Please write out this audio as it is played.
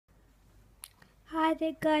Hi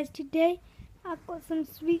there guys, today I've got some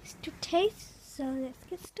sweets to taste, so let's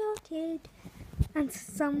get started. And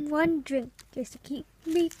some one drink just to keep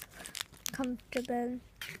me comfortable.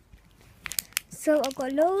 So I've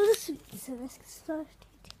got loads of sweets, so let's get started.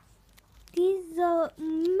 These are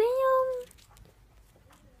mayo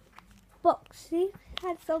boxes,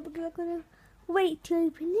 so I'm gonna wait to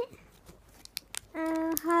open it.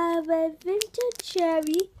 I have a vintage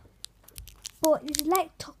cherry, but it's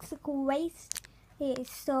like toxic waste. It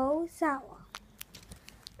is so sour.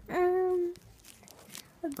 I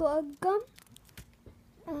got a gum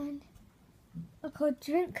and a cold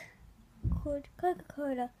drink called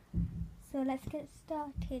Coca-Cola. So let's get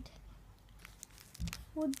started.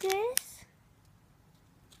 With this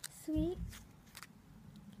sweet,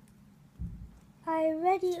 I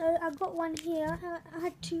got one here. I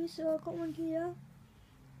had two, so I got one here.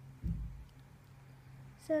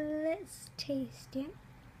 So let's taste it.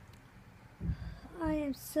 I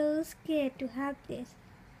am so scared to have this.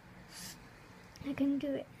 I can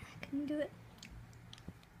do it. I can do it.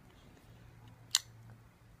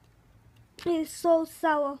 It is so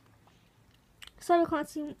sour. Sorry, you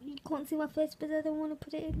can't see my face, but I don't want to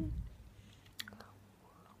put it in.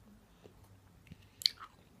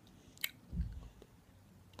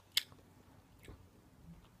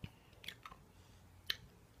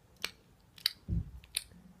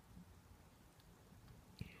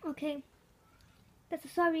 Okay,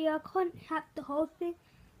 sorry, I can't have the whole thing.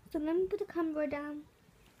 So let me put the camera down,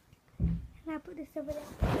 and I'll put this over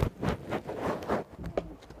there.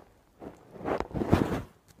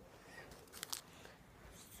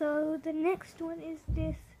 So the next one is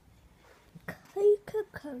this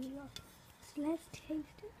Coca-Cola. So let's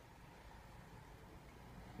taste it.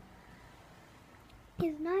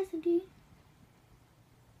 It's nice and deep.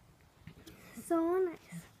 So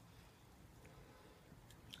nice.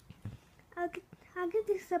 I'll give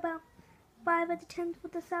this about 5 out of 10 for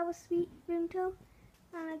the sour sweet Vimto,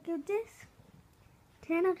 and I'll give this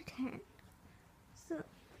 10 out of 10. So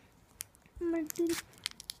I'm gonna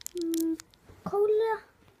do cola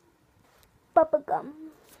bubblegum.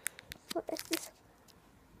 So let's just,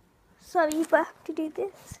 sorry if I have to do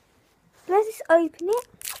this. Let's just open it.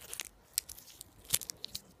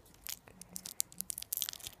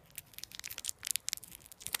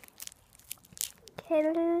 Okay,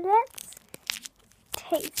 let's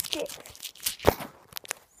taste it.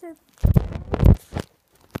 So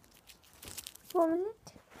 1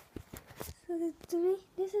 minute. So the three.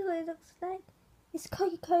 This is what it looks like. It's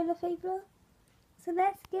Coca-Cola flavor. So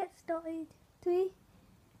let's get started. 3,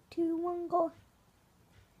 2, 1, go.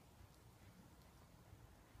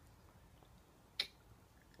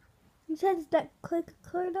 It says like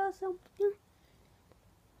Coca-Cola or something.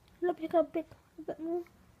 Look like a bit more.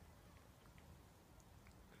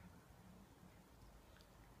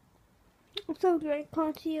 I'm so glad I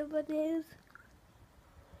can't see what it is.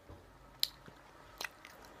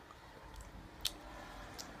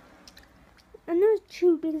 I know it's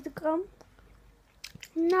too big as the gum.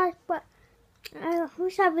 Nice, but I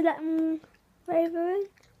wish I had that flavouring.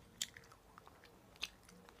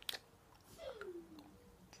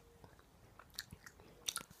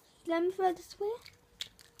 Let me throw this away.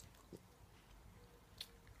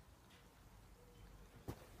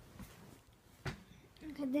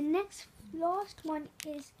 Okay, the last one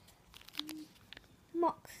is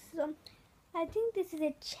Mox. I think this is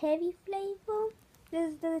a cherry flavour.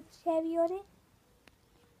 There's the cherry on it.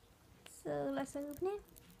 So let's open it.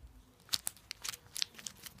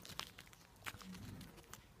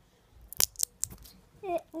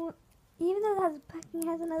 Even though it has a packing, it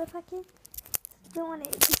has another packing. Don't want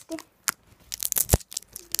it to stay.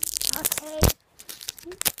 Okay.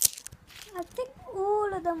 I think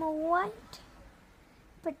all of them are white,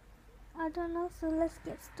 but I don't know. So let's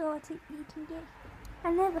get started eating it.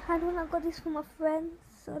 I never had one. I got this from a friend.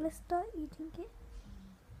 So let's start eating it.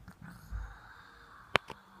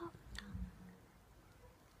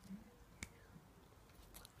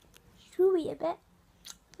 Chewy a bit.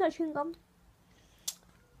 Not chewing gum.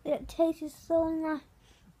 It tastes so nice.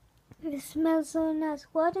 It smells so nice.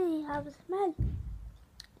 Why don't you have a smell?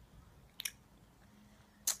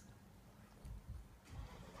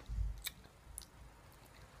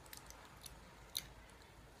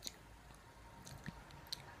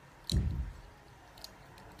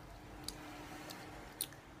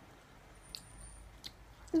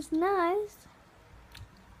 It's nice.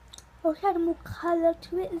 I wish I had more colour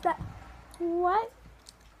to it. Is that white?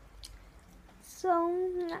 So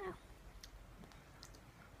nice.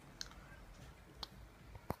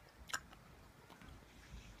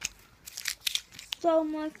 So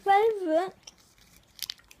my favourite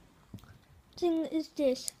thing is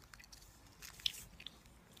this.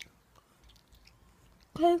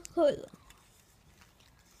 Coca-Cola.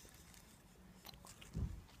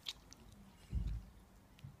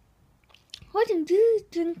 Why didn't you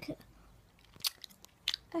drink it?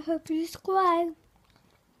 I hope you subscribe.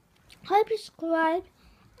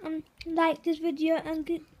 And like this video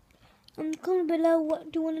and comment below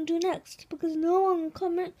what do you want to do next, because no one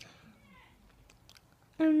comment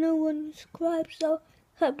and no one subscribes, so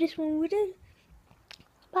hope this one will do.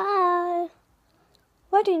 Bye.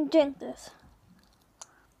 Why didn't you drink this?